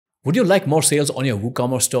Would you like more sales on your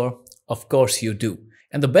WooCommerce store? Of course you do.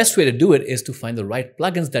 And the best way to do it is to find the right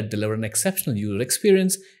plugins that deliver an exceptional user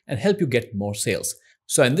experience and help you get more sales.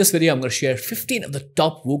 So in this video, I'm going to share 15 of the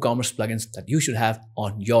top WooCommerce plugins that you should have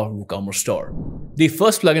on your WooCommerce store. The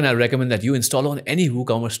first plugin I recommend that you install on any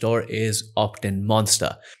WooCommerce store is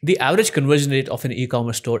Optinmonster. The average conversion rate of an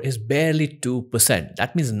e-commerce store is barely 2%.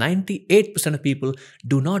 That means 98% of people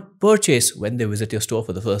do not purchase when they visit your store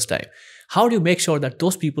for the first time. How do you make sure that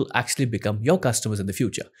those people actually become your customers in the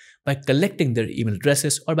future? By collecting their email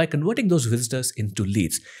addresses or by converting those visitors into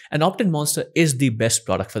leads. And Optinmonster is the best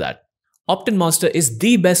product for that. Optinmonster is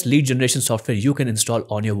the best lead generation software you can install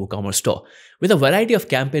on your WooCommerce store. With a variety of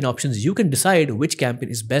campaign options, you can decide which campaign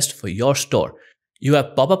is best for your store. You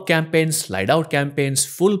have pop-up campaigns, slide-out campaigns,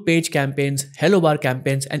 full-page campaigns, hello bar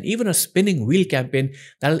campaigns, and even a spinning wheel campaign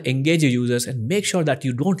that will engage your users and make sure that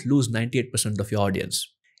you don't lose 98% of your audience.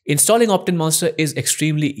 Installing Optinmonster is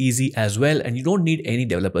extremely easy as well, and you don't need any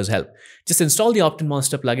developer's help. Just install the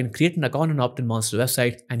Optinmonster plugin, create an account on Optinmonster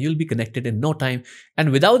website, and you'll be connected in no time.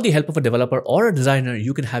 And without the help of a developer or a designer,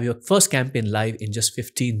 you can have your first campaign live in just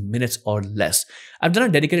 15 minutes or less. I've done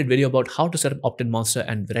a dedicated video about how to set up Optinmonster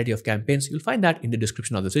and variety of campaigns. You'll find that in the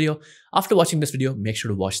description of this video. After watching this video, make sure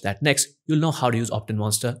to watch that next. You'll know how to use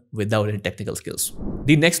Optinmonster without any technical skills.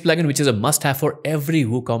 The next plugin, which is a must-have for every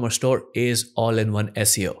WooCommerce store, is All-in-One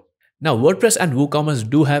SEO. Now, WordPress and WooCommerce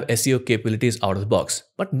do have SEO capabilities out of the box,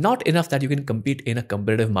 but not enough that you can compete in a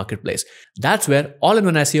competitive marketplace. That's where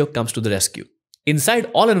All-in-One SEO comes to the rescue. Inside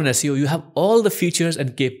All-in-One SEO, you have all the features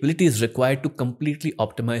and capabilities required to completely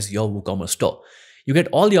optimize your WooCommerce store. You get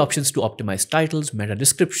all the options to optimize titles, meta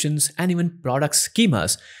descriptions, and even product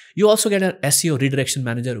schemas. You also get an SEO redirection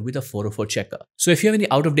manager with a 404 checker. So if you have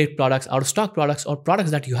any out-of-date products, out-of-stock products, or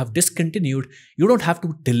products that you have discontinued, you don't have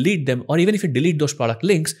to delete them, or even if you delete those product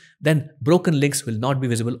links, then broken links will not be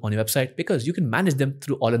visible on your website because you can manage them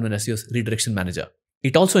through All-in-One SEO's redirection manager.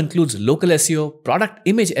 It also includes local SEO, product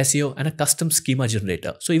image SEO, and a custom schema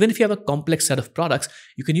generator. So even if you have a complex set of products,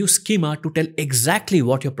 you can use schema to tell exactly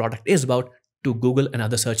what your product is about to Google and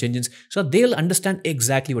other search engines so that they'll understand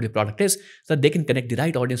exactly what your product is so that they can connect the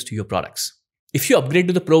right audience to your products. If you upgrade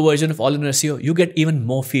to the Pro version of All-in-One SEO, you get even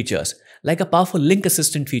more features, like a powerful link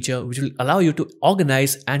assistant feature which will allow you to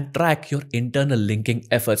organize and track your internal linking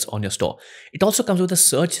efforts on your store. It also comes with a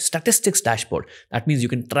search statistics dashboard. That means you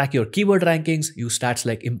can track your keyword rankings, use stats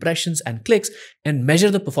like impressions and clicks, and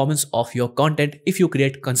measure the performance of your content if you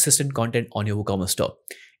create consistent content on your WooCommerce store.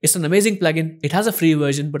 It's an amazing plugin. It has a free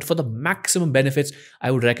version, but for the maximum benefits, I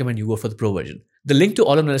would recommend you go for the Pro version. The link to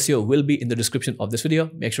All-in-One SEO will be in the description of this video.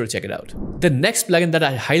 Make sure to check it out. The next plugin that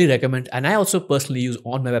I highly recommend, and I also personally use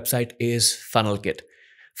on my website, is FunnelKit.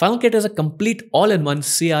 FunnelKit is a complete all-in-one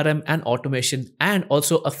CRM and automation and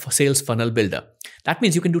also a sales funnel builder. That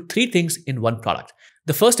means you can do three things in one product.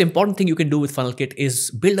 The first important thing you can do with FunnelKit is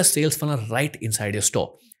build a sales funnel right inside your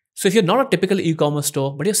store. So if you're not a typical e-commerce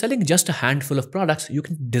store, but you're selling just a handful of products, you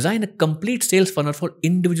can design a complete sales funnel for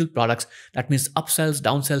individual products. That means upsells,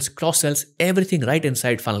 downsells, cross-sells, everything right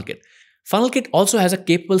inside FunnelKit. FunnelKit also has a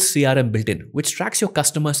capable CRM built in, which tracks your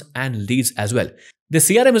customers and leads as well. The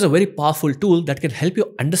CRM is a very powerful tool that can help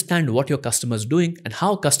you understand what your customers are doing and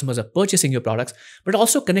how customers are purchasing your products, but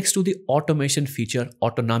also connects to the automation feature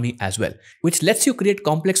Autonomy as well, which lets you create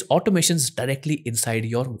complex automations directly inside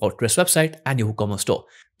your WordPress website and your WooCommerce store.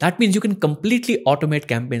 That means you can completely automate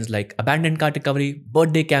campaigns like abandoned cart recovery,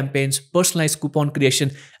 birthday campaigns, personalized coupon creation,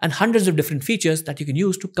 and hundreds of different features that you can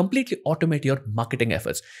use to completely automate your marketing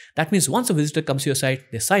efforts. That means once a visitor comes to your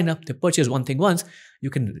site, they sign up, they purchase one thing once, you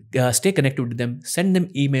can stay connected with them, send them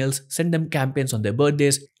emails, send them campaigns on their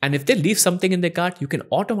birthdays, and if they leave something in their cart, you can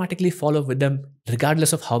automatically follow with them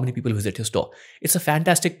regardless of how many people visit your store. It's a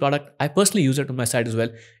fantastic product. I personally use it on my site as well.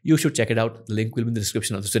 You should check it out. The link will be in the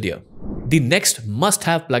description of this video. The next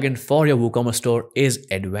must-have plugin for your WooCommerce store is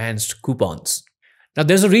advanced coupons. Now,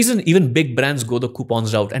 there's a reason even big brands go the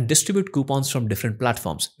coupons route and distribute coupons from different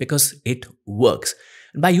platforms because it works.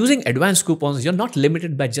 And by using advanced coupons, you're not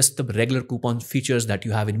limited by just the regular coupon features that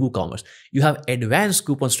you have in WooCommerce. You have advanced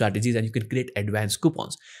coupon strategies and you can create advanced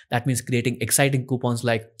coupons. That means creating exciting coupons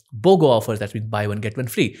like BOGO offers, that means buy one, get one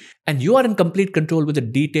free. And you are in complete control with a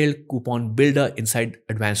detailed coupon builder inside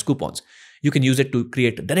advanced coupons. You can use it to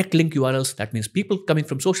create direct link URLs. That means people coming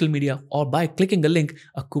from social media or by clicking a link,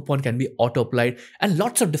 a coupon can be auto-applied and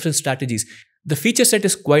lots of different strategies. The feature set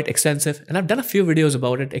is quite extensive and I've done a few videos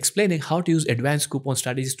about it explaining how to use advanced coupon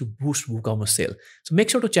strategies to boost WooCommerce sale. So make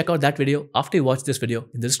sure to check out that video after you watch this video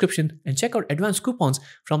in the description and check out advanced coupons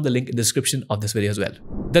from the link in the description of this video as well.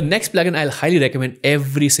 The next plugin I'll highly recommend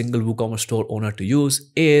every single WooCommerce store owner to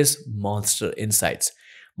use is Monster Insights.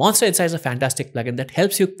 Monster Insights is a fantastic plugin that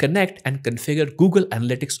helps you connect and configure Google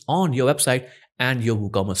Analytics on your website and your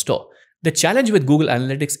WooCommerce store. The challenge with Google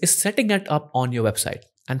Analytics is setting it up on your website.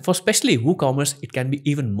 And for especially WooCommerce, it can be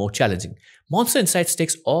even more challenging. Monster Insights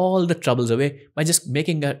takes all the troubles away by just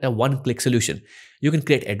making it a one-click solution. You can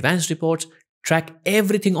create advanced reports, track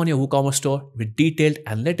everything on your WooCommerce store with detailed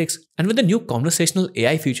analytics. And with the new conversational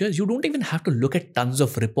AI features, you don't even have to look at tons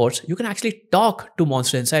of reports. You can actually talk to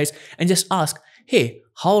Monster Insights and just ask, hey,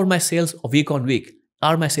 how are my sales week on week?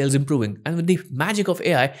 Are my sales improving? And with the magic of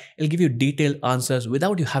AI, it'll give you detailed answers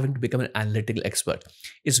without you having to become an analytical expert.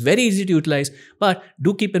 It's very easy to utilize, but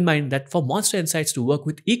do keep in mind that for Monster Insights to work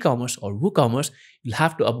with e-commerce or WooCommerce, you'll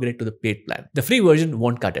have to upgrade to the paid plan. The free version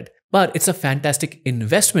won't cut it, but it's a fantastic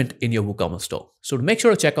investment in your WooCommerce store. So make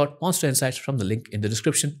sure to check out Monster Insights from the link in the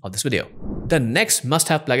description of this video. The next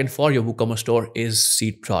must-have plugin for your WooCommerce store is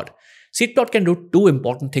SeedProd. SeedProd can do two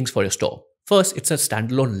important things for your store. First, it's a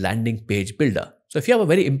standalone landing page builder. So if you have a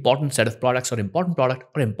very important set of products or important product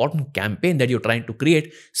or important campaign that you're trying to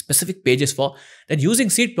create specific pages for, then using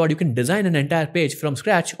SeedProd, you can design an entire page from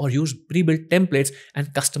scratch or use pre-built templates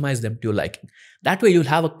and customize them to your liking. That way you'll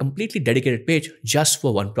have a completely dedicated page just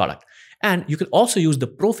for one product. And you can also use the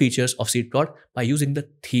pro features of SeedProd by using the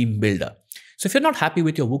theme builder. So if you're not happy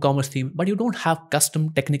with your WooCommerce theme, but you don't have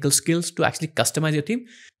custom technical skills to actually customize your theme,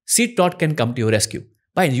 SeedProd can come to your rescue.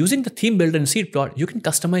 By using the theme builder in SeedProd, you can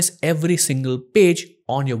customize every single page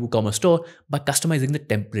on your WooCommerce store by customizing the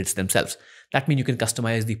templates themselves. That means you can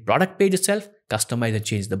customize the product page itself, customize and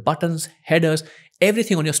change the buttons, headers,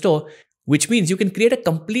 everything on your store, which means you can create a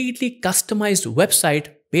completely customized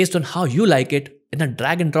website based on how you like it in a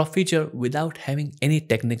drag and drop feature without having any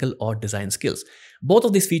technical or design skills. Both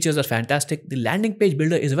of these features are fantastic. The landing page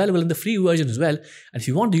builder is available in the free version as well. And if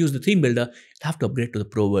you want to use the theme builder, you'll have to upgrade to the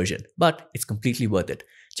pro version, but it's completely worth it.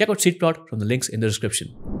 Check out SeedProd from the links in the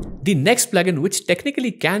description. The next plugin, which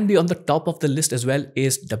technically can be on the top of the list as well,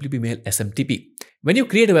 is WP Mail SMTP. When you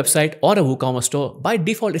create a website or a WooCommerce store, by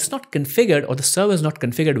default, it's not configured or the server is not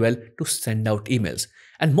configured well to send out emails.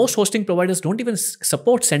 And most hosting providers don't even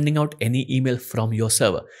support sending out any email from your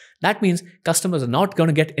server. That means customers are not going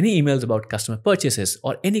to get any emails about customer purchases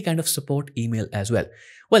or any kind of support email as well.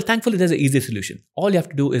 Well, thankfully, there's an easy solution. All you have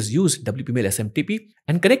to do is use WP Mail SMTP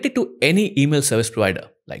and connect it to any email service provider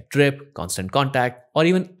like Drip, Constant Contact, or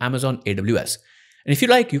even Amazon AWS. And if you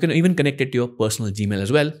like, you can even connect it to your personal Gmail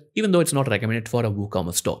as well, even though it's not recommended for a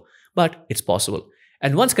WooCommerce store, but it's possible.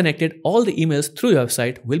 And once connected, all the emails through your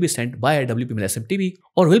website will be sent via WP Mail SMTP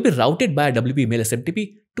or will be routed by WP Mail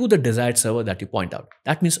SMTP to the desired server that you point out.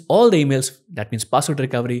 That means all the emails, that means password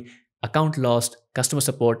recovery, account lost, customer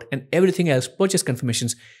support, and everything else, purchase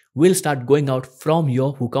confirmations, will start going out from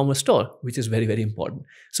your WooCommerce store, which is very, very important.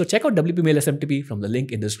 So check out WP Mail SMTP from the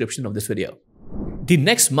link in the description of this video. The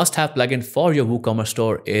next must-have plugin for your WooCommerce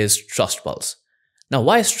store is TrustPulse. Now,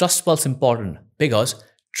 why is TrustPulse important? Because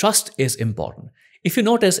trust is important. If you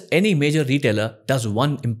notice, any major retailer does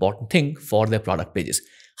one important thing for their product pages: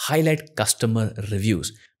 highlight customer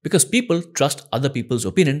reviews, because people trust other people's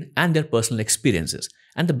opinion and their personal experiences.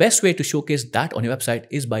 And the best way to showcase that on your website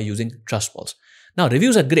is by using TrustPulse. Now,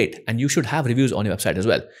 reviews are great and you should have reviews on your website as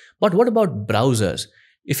well. But what about browsers?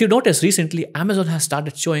 If you notice, recently Amazon has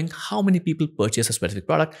started showing how many people purchase a specific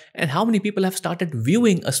product and how many people have started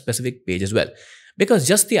viewing a specific page as well. Because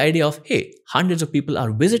just the idea of, hey, hundreds of people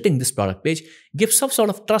are visiting this product page gives some sort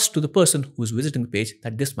of trust to the person who's visiting the page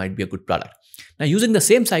that this might be a good product. Now, using the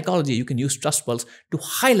same psychology, you can use TrustPulse to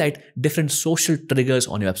highlight different social triggers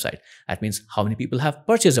on your website. That means how many people have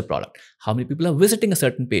purchased a product, how many people are visiting a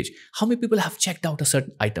certain page, how many people have checked out a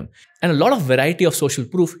certain item, and a lot of variety of social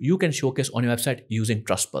proof you can showcase on your website using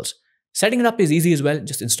TrustPulse. Setting it up is easy as well.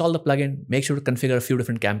 Just install the plugin, make sure to configure a few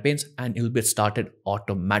different campaigns, and it will get started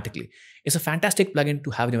automatically. It's a fantastic plugin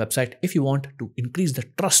to have on your website if you want to increase the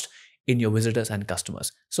trust in your visitors and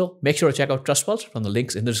customers. So make sure to check out TrustPulse from the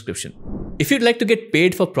links in the description. If you'd like to get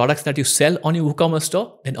paid for products that you sell on your WooCommerce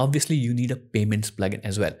store, then obviously you need a payments plugin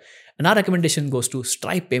as well. And our recommendation goes to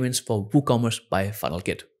Stripe Payments for WooCommerce by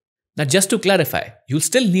FunnelKit. Now, just to clarify, you'll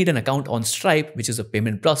still need an account on Stripe, which is a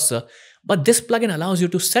payment processor, but this plugin allows you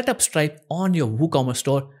to set up Stripe on your WooCommerce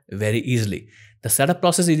store very easily. The setup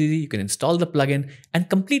process is easy. You can install the plugin and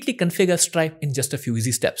completely configure Stripe in just a few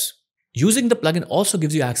easy steps. Using the plugin also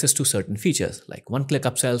gives you access to certain features like one-click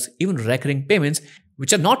upsells, even recurring payments,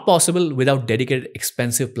 which are not possible without dedicated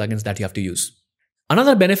expensive plugins that you have to use.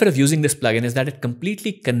 Another benefit of using this plugin is that it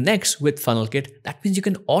completely connects with FunnelKit. That means you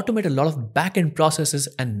can automate a lot of back-end processes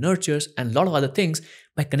and nurtures and a lot of other things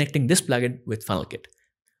by connecting this plugin with FunnelKit.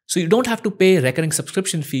 So you don't have to pay a recurring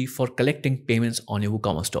subscription fee for collecting payments on your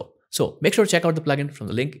WooCommerce store. So make sure to check out the plugin from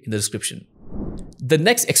the link in the description. The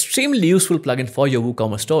next extremely useful plugin for your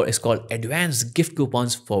WooCommerce store is called Advanced Gift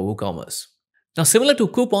Coupons for WooCommerce. Now, similar to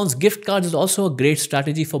coupons, gift cards is also a great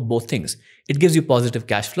strategy for both things. It gives you positive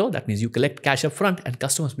cash flow. That means you collect cash up front and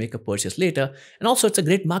customers make a purchase later. And also it's a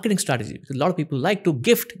great marketing strategy because a lot of people like to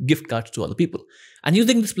gift gift cards to other people. And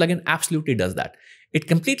using this plugin absolutely does that. It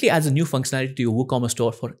completely adds a new functionality to your WooCommerce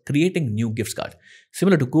store for creating new gift cards.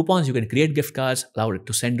 Similar to coupons, you can create gift cards, allow it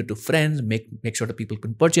to send it to friends, make sure that people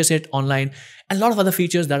can purchase it online, and a lot of other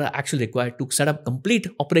features that are actually required to set up complete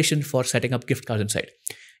operation for setting up gift cards inside.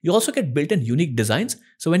 You also get built-in unique designs.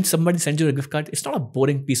 So when somebody sends you a gift card, it's not a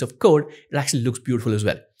boring piece of code. It actually looks beautiful as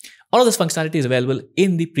well. All of this functionality is available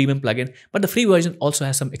in the premium plugin, but the free version also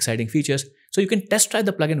has some exciting features. So you can test drive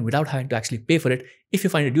the plugin without having to actually pay for it. If you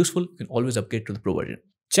find it useful, you can always upgrade to the pro version.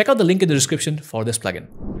 Check out the link in the description for this plugin.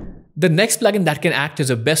 The next plugin that can act as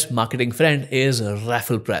a best marketing friend is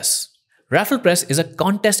Rafflepress. Rafflepress is a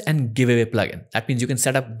contest and giveaway plugin. That means you can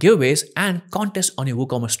set up giveaways and contests on your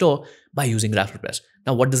WooCommerce store by using Rafflepress.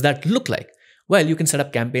 Now, what does that look like? Well, you can set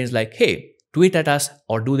up campaigns like, hey, tweet at us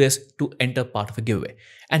or do this to enter part of a giveaway.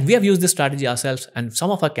 And we have used this strategy ourselves, and some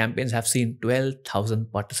of our campaigns have seen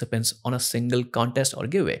 12,000 participants on a single contest or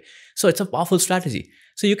giveaway. So it's a powerful strategy.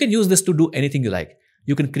 So you can use this to do anything you like.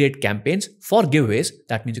 You can create campaigns for giveaways.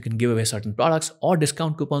 That means you can give away certain products or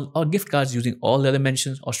discount coupons or gift cards using all the other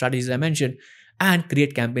mentions or strategies I mentioned, and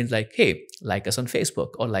create campaigns like, hey, like us on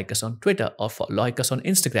Facebook or like us on Twitter or like us on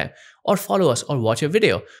Instagram or follow us or watch a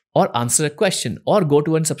video or answer a question or go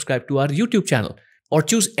to and subscribe to our YouTube channel or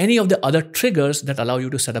choose any of the other triggers that allow you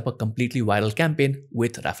to set up a completely viral campaign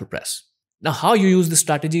with Rafflepress. Now, how you use this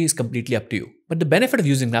strategy is completely up to you. But the benefit of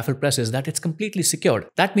using Rafflepress is that it's completely secured.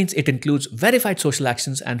 That means it includes verified social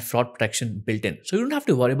actions and fraud protection built in. So you don't have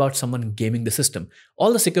to worry about someone gaming the system.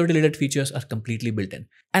 All the security-related features are completely built in.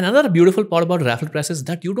 And another beautiful part about Rafflepress is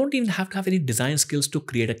that you don't even have to have any design skills to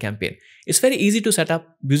create a campaign. It's very easy to set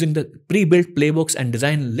up using the pre-built playbooks and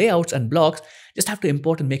design layouts and blocks. Just have to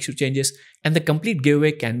import and make sure changes, and the complete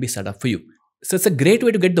giveaway can be set up for you. So it's a great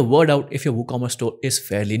way to get the word out if your WooCommerce store is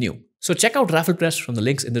fairly new. So check out Rafflepress from the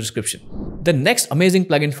links in the description. The next amazing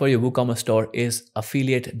plugin for your WooCommerce store is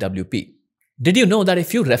Affiliate WP. Did you know that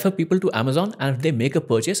if you refer people to Amazon and if they make a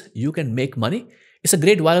purchase, you can make money? It's a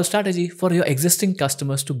great viral strategy for your existing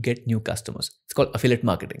customers to get new customers. It's called affiliate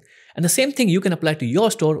marketing. And the same thing you can apply to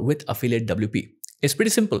your store with Affiliate WP. It's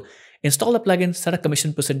pretty simple. Install the plugin, set a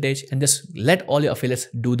commission percentage, and just let all your affiliates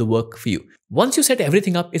do the work for you. Once you set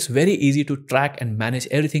everything up, it's very easy to track and manage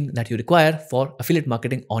everything that you require for affiliate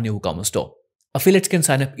marketing on your WooCommerce store. Affiliates can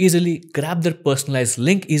sign up easily, grab their personalized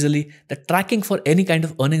link easily. The tracking for any kind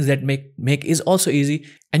of earnings that make is also easy.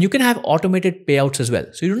 And you can have automated payouts as well.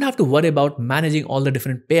 So you don't have to worry about managing all the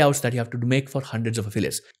different payouts that you have to make for hundreds of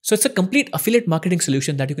affiliates. So it's a complete affiliate marketing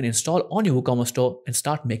solution that you can install on your WooCommerce store and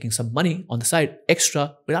start making some money on the side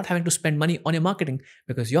extra without having to spend money on your marketing,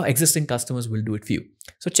 because your existing customers will do it for you.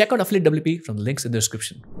 So check out Affiliate WP from the links in the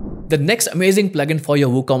description. The next amazing plugin for your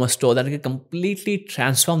WooCommerce store that can completely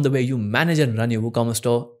transform the way you manage and run your WooCommerce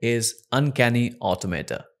store is Uncanny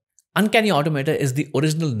Automator. Uncanny Automator is the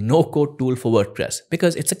original no-code tool for WordPress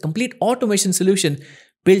because it's a complete automation solution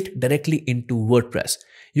built directly into WordPress.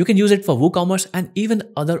 You can use it for WooCommerce and even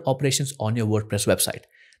other operations on your WordPress website.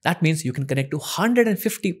 That means you can connect to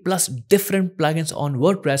 150 plus different plugins on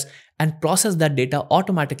WordPress and process that data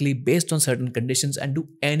automatically based on certain conditions and do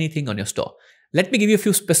anything on your store. Let me give you a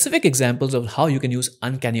few specific examples of how you can use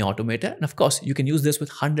Uncanny Automator. And of course, you can use this with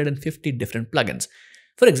 150 different plugins.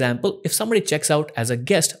 For example, if somebody checks out as a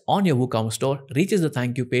guest on your WooCommerce store, reaches the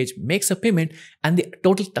thank you page, makes a payment, and the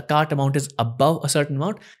total cart amount is above a certain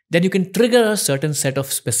amount, then you can trigger a certain set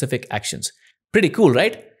of specific actions. Pretty cool,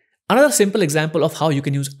 right? Another simple example of how you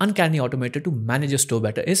can use Uncanny Automator to manage your store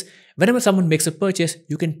better is whenever someone makes a purchase,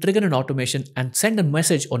 you can trigger an automation and send a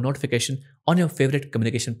message or notification on your favorite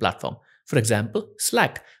communication platform. For example,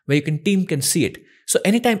 Slack, where your team can see it. So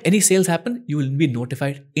anytime any sales happen, you will be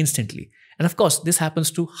notified instantly. And of course, this happens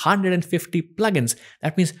to 150 plugins.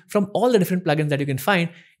 That means from all the different plugins that you can find,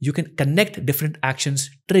 you can connect different actions,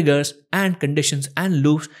 triggers, and conditions and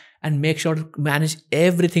loops and make sure to manage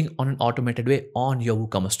everything on an automated way on your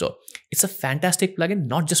WooCommerce store. It's a fantastic plugin,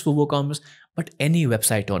 not just for WooCommerce, but any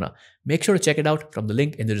website owner. Make sure to check it out from the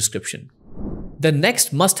link in the description. The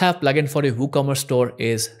next must-have plugin for your WooCommerce store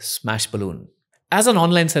is Smashballoon. As an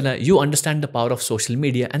online seller, you understand the power of social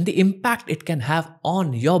media and the impact it can have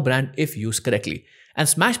on your brand if used correctly. And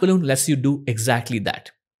Smashballoon lets you do exactly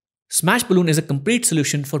that. Smashballoon is a complete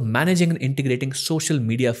solution for managing and integrating social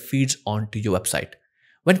media feeds onto your website.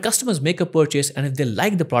 When customers make a purchase and if they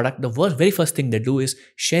like the product, the very first thing they do is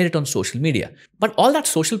share it on social media. But all that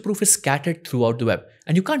social proof is scattered throughout the web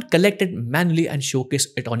and you can't collect it manually and showcase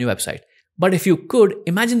it on your website. But if you could,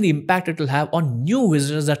 imagine the impact it will have on new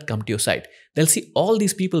visitors that come to your site. They'll see all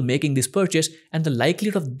these people making this purchase and the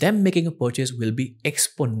likelihood of them making a purchase will be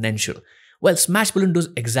exponential. Well, Smashballoon does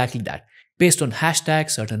exactly that. Based on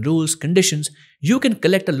hashtags, certain rules, conditions, you can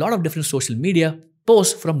collect a lot of different social media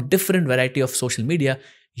posts from different variety of social media,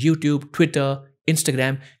 YouTube, Twitter,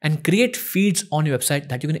 Instagram, and create feeds on your website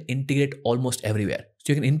that you can integrate almost everywhere.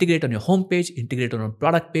 So you can integrate on your homepage, integrate on your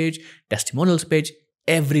product page, testimonials page,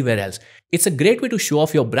 everywhere else. It's a great way to show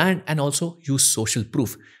off your brand and also use social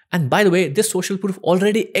proof. And by the way, this social proof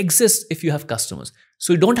already exists if you have customers.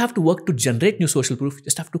 So you don't have to work to generate new social proof, you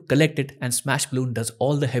just have to collect it and Smashballoon does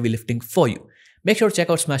all the heavy lifting for you. Make sure to check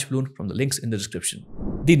out Smashballoon from the links in the description.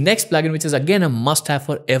 The next plugin, which is again a must-have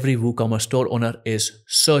for every WooCommerce store owner, is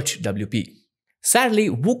SearchWP. Sadly,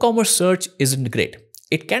 WooCommerce search isn't great.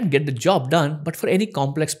 It can get the job done, but for any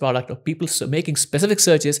complex product or people making specific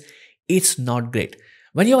searches, it's not great.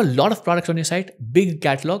 When you have a lot of products on your site, big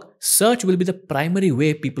catalog, search will be the primary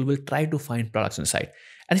way people will try to find products on the site.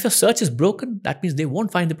 And if your search is broken, that means they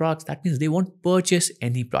won't find the products. That means they won't purchase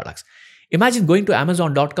any products. Imagine going to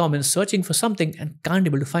Amazon.com and searching for something and can't be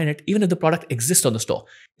able to find it even if the product exists on the store.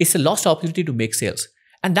 It's a lost opportunity to make sales.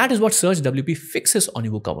 And that is what SearchWP fixes on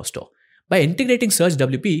your WooCommerce store. By integrating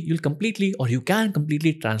SearchWP, you can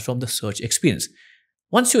completely transform the search experience.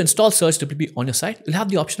 Once you install SearchWP on your site, you'll have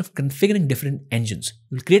the option of configuring different engines.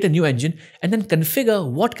 You'll create a new engine and then configure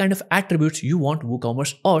what kind of attributes you want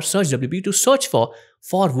WooCommerce or SearchWP to search for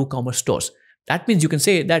WooCommerce stores. That means you can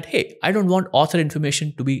say that, hey, I don't want author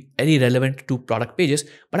information to be very relevant to product pages,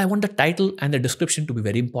 but I want the title and the description to be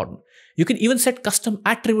very important. You can even set custom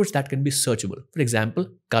attributes that can be searchable. For example,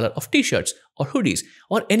 color of t-shirts or hoodies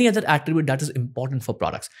or any other attribute that is important for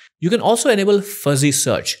products. You can also enable fuzzy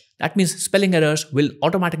search. That means spelling errors will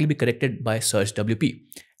automatically be corrected by SearchWP.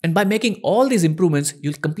 And by making all these improvements,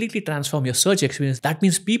 you'll completely transform your search experience. That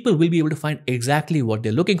means people will be able to find exactly what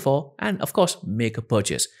they're looking for and of course, make a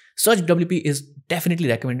purchase. SearchWP is definitely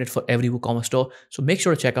recommended for every WooCommerce store, so make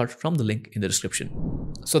sure to check out from the link in the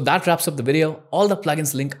description. So that wraps up the video. All the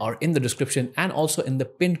plugins link are in the description and also in the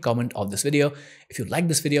pinned comment of this video. If you like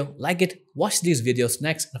this video, like it, watch these videos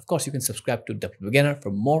next, and of course you can subscribe to WP Beginner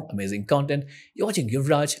for more amazing content. You're watching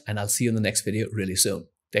Yuvraj and I'll see you in the next video really soon.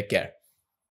 Take care.